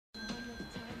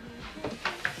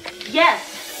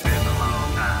Yes. Been a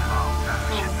long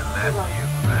time. Shouldn't have left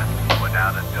you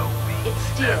without a dope beat. It's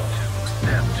steel.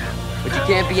 But you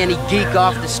can't be any geek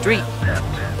off the street.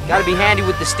 Gotta be handy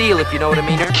with the steel, if you know what I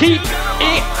mean. Keep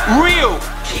it real.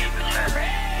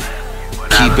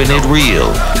 Keeping it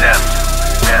real.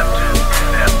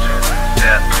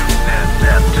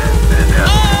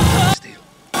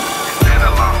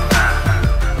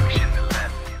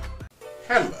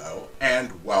 Hello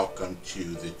and welcome to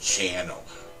the channel.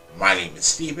 My name is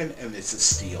Steven and this is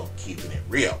Steel Keeping It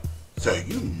Real. So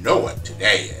you know what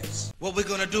today is. What we're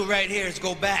gonna do right here is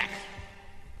go back.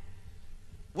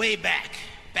 Way back.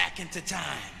 Back into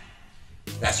time.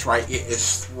 That's right, it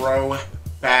is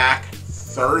Throwback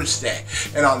Thursday.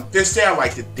 And on this day I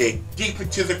like to dig deep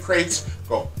into the crates,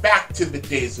 go back to the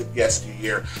days of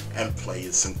yesteryear, and play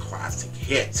you some classic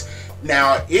hits.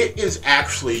 Now it is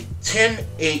actually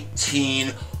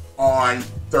 10:18 on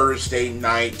Thursday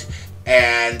night,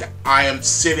 and I am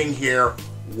sitting here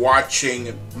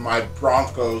watching my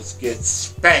Broncos get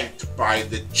spanked by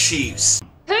the Chiefs.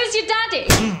 Who's your daddy?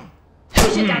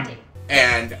 Who's your daddy?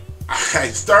 And I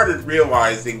started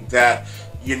realizing that,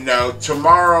 you know,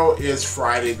 tomorrow is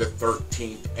Friday the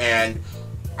 13th, and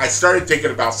I started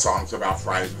thinking about songs about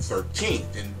Friday the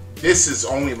 13th. And this is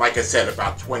only, like I said,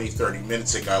 about 20-30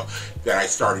 minutes ago that I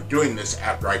started doing this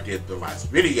after I did the last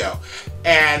video.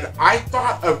 And I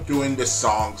thought of doing the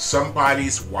song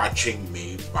Somebody's Watching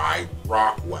Me by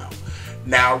Rockwell.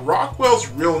 Now, Rockwell's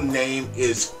real name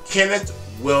is Kenneth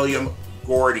William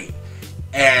Gordy.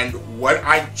 And what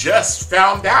I just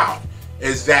found out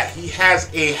is that he has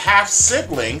a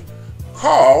half-sibling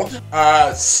called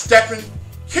Stephen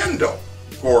Kendall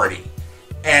Gordy.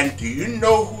 And do you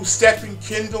know who Stephen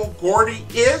Kendall Gordy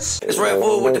is? It's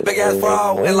Rockwell with the big ass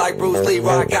bra, and like Bruce Lee,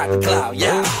 I got the clout,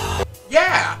 yeah.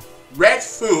 Yeah, Red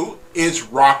Foo is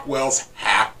Rockwell's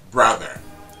half-brother.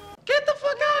 Get the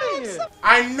fuck out of here.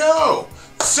 I know.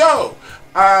 So,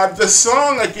 the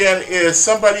song again is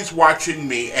Somebody's Watching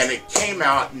Me, and it came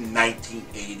out in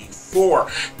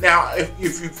 1984. Now, if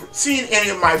you've seen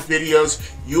any of my videos,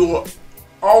 you'll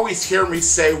always hear me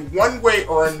say one way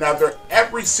or another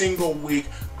every single week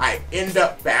I end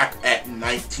up back at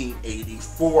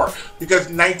 1984, because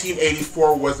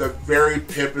 1984 was a very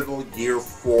pivotal year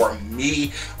for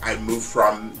me. I moved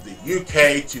from the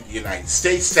UK to the United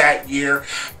States that year,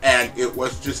 and it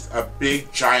was just a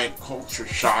big giant culture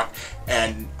shock,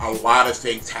 and a lot of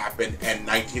things happened, and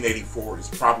 1984 is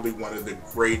probably one of the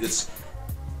greatest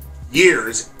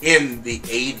years in the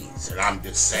 80s, and I'm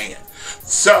just saying.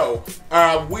 So,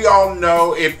 we all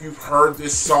know, if you've heard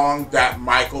this song, that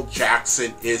Michael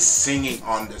Jackson is singing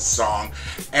on this song.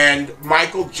 And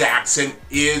Michael Jackson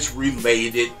is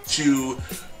related to,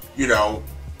 you know,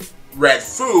 Red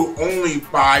Foo only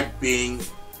by being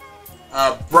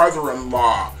a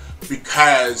brother-in-law,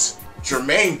 because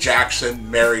Jermaine Jackson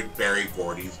married Berry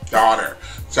Gordy's daughter.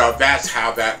 So that's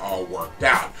how that all worked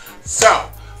out. So,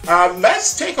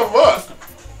 let's take a look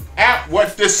at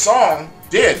what this song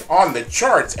did on the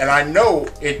charts, and I know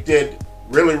it did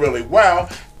really, really well.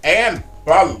 And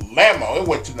Balamo, it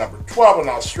went to number 12 in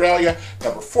Australia,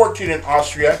 number 14 in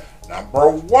Austria, number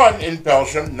 1 in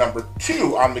Belgium, number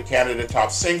 2 on the Canada Top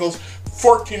Singles,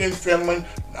 14 in Finland,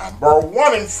 number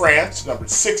 1 in France, number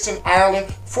 6 in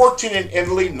Ireland, 14 in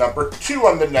Italy, number 2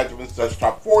 on the Netherlands Dutch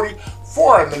Top 40,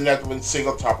 4 on the Netherlands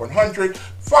Single Top 100,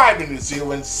 5 in New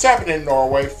Zealand, 7 in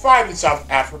Norway, 5 in South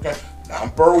Africa,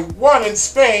 number 1 in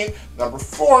Spain, number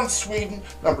 4 in Sweden,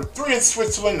 number 3 in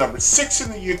Switzerland, number 6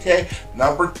 in the UK,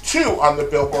 number 2 on the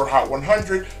Billboard Hot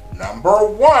 100, number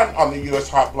 1 on the US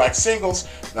Hot Black Singles,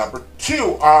 number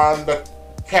 2 on the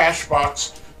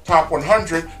Cashbox Top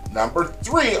 100, number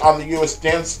 3 on the US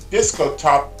Dance Disco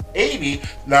Top 80,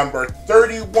 number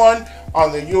 31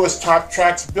 on the US Top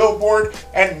Tracks Billboard,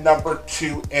 and number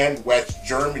 2 in West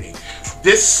Germany.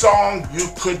 This song you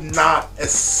could not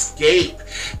escape,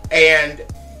 and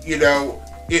you know,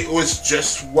 it was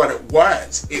just what it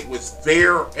was. It was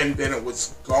there and then it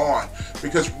was gone,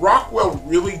 because Rockwell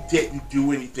really didn't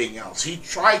do anything else. He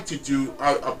tried to do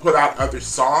put out other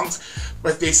songs,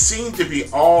 but they seemed to be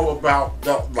all about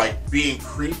like being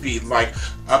creepy, like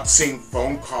Upsing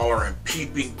Phone Caller and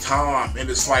Peeping Tom, and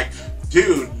it's like,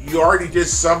 dude, you already did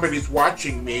Somebody's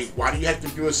Watching Me. Why do you have to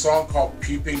do a song called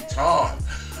Peeping Tom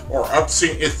or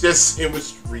Upsing? It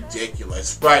was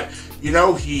ridiculous. But you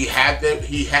know, he had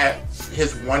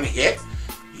his one hit.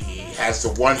 He has the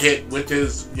one hit with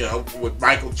his, you know, with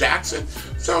Michael Jackson.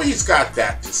 So he's got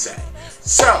that to say.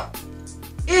 So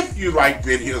if you like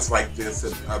videos like this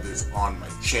and others on my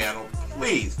channel,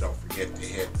 please don't forget to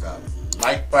hit the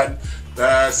like button,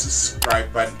 the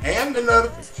subscribe button, and the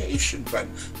notification notification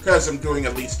button, because I'm doing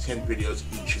at least 10 videos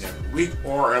each and every week,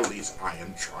 or at least I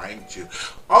am trying to.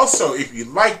 Also, if you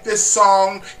like this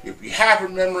song, if you have a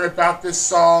memory about this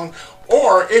song,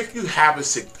 or if you have a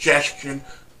suggestion,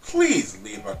 please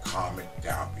leave a comment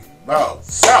down below.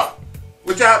 So,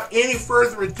 without any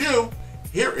further ado,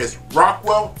 here is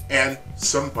Rockwell and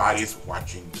Somebody's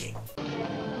Watching Me.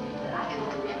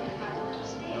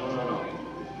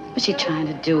 What's she trying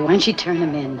to do? Why don't she turn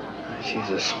him in? She's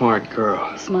a smart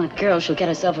girl. Smart girl, she'll get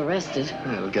herself arrested.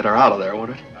 Yeah, it'll get her out of there,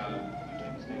 won't it?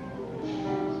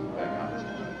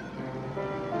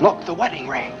 Look, the wedding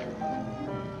ring.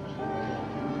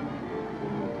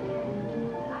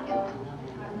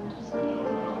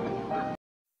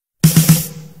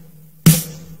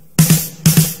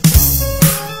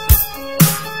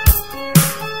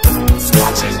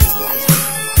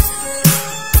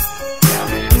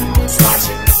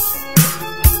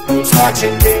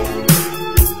 Watching me.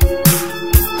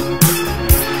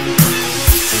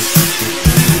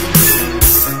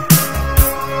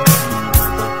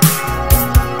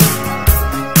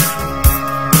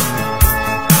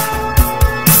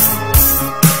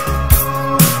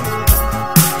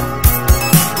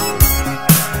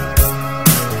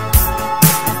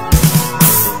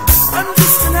 I'm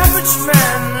just an average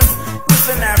man with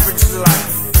an average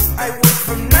life. I work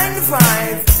from 9 to 5.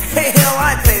 Hey, hell,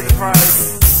 I pay the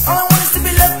price. All I want is to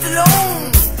be left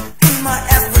alone in my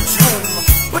average home.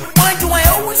 But why do I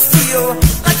always feel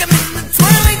like I'm in the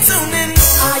twilight zone? And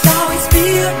I always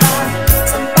feel like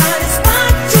somebody's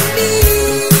watching me,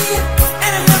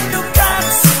 and I have no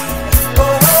privacy.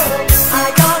 Oh, I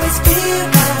always feel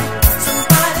like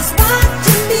somebody's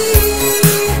watching me.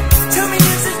 Tell me,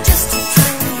 is it just a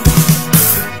dream?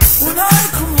 When I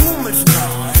come home at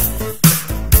night,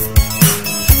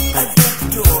 I get the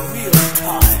door real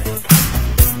tight.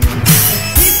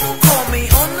 Call me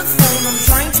on the phone, I'm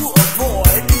trying to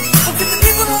avoid. Or can the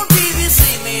people on TV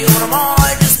see me, or am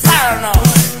I just paranoid?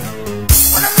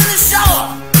 When I'm in the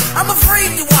shower, I'm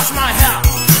afraid to wash my hair,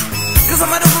 'cause I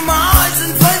might open my eyes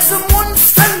and find someone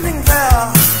standing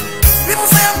there. People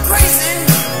say I'm crazy,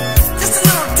 just a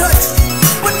little touch,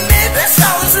 but maybe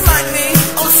showers remind me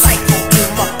of a psycho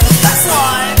tumor. That's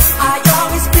why I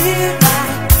always feel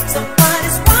like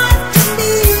somebody's watching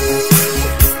me,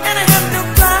 and I have no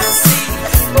privacy.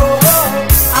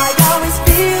 I always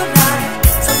feel like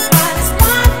somebody's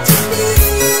watching me.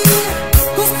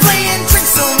 Who's playing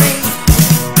tricks on me?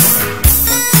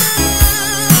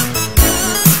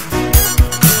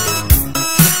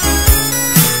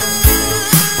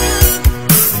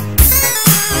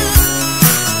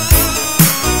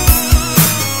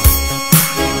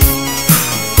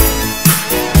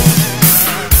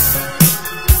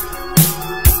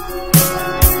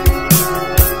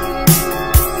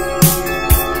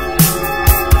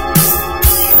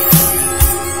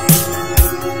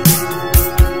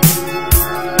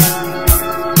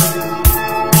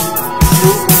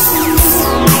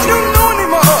 I don't know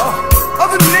anymore. Are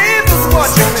the neighbors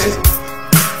watching me?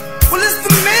 Well, it's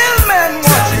the mailman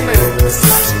watching me.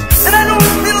 And I don't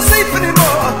feel safe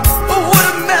anymore. Oh, what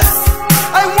a mess.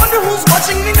 I wonder who's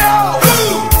watching me now.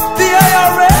 The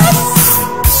IRS?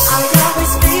 I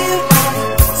always feel like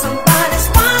somebody's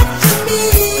watching me,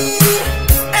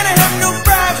 and I have no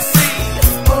privacy.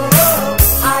 Oh,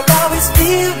 I always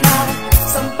feel like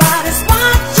somebody's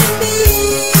watching me.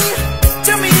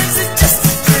 Tell me, is it just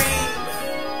a dream?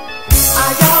 I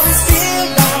always feel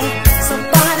like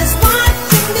somebody's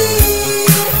watching me,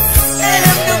 and I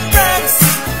have no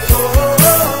privacy.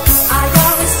 Oh, I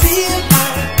always feel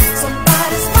like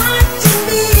somebody's watching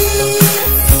me.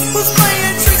 Who's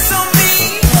playing tricks on me?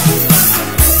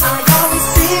 I always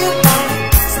feel like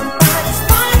somebody's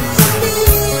watching me.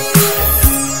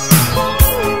 Oh,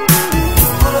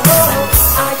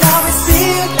 I always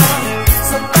feel like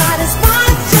somebody's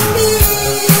watching me.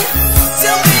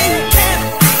 Tell me it can't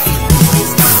be.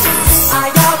 I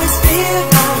always feel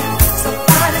like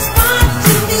somebody's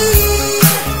watching me.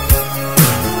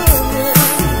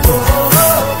 Oh,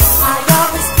 I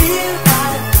always feel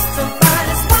like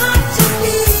somebody's watching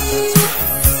me.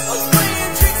 Who's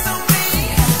playing tricks on me?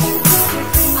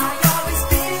 I always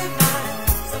feel like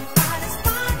somebody's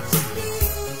watching me.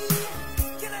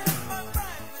 Can I have my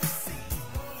privacy?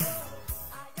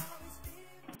 I always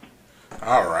feel.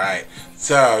 All right,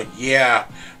 so yeah,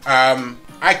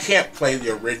 I can't play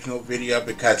the original video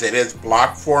because it is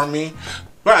blocked for me,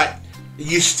 but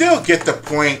you still get the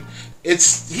point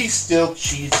he's still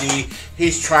cheesy.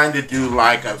 He's trying to do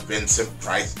like a Vincent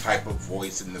Price type of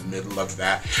voice in the middle of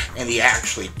that, and he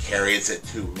actually carries it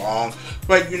too long.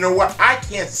 But you know what? I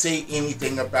can't say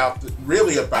anything about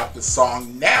really about the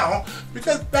song now,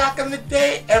 because back in the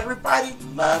day, everybody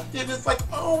loved it. It's like,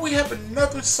 oh, we have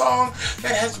another song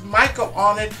that has Michael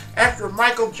on it after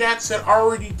Michael Jackson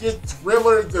already did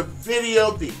Thriller, the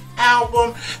video, the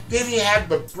album. Then he had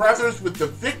the Brothers with the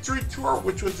Victory Tour,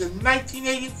 which was in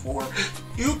 1984.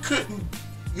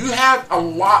 You had a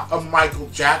lot of Michael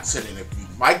Jackson, and if you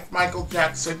liked Michael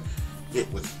Jackson,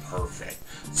 it was perfect.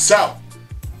 So,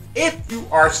 if you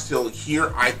are still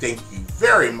here, I thank you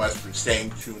very much for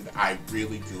staying tuned. I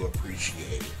really do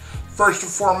appreciate it. First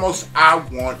and foremost, I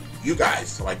want you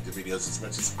guys to like the videos as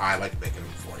much as I like making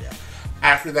them for you.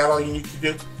 After that, all you need to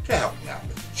do to help me out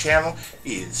with the channel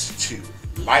is to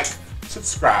like,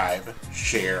 subscribe,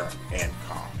 share, and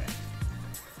comment.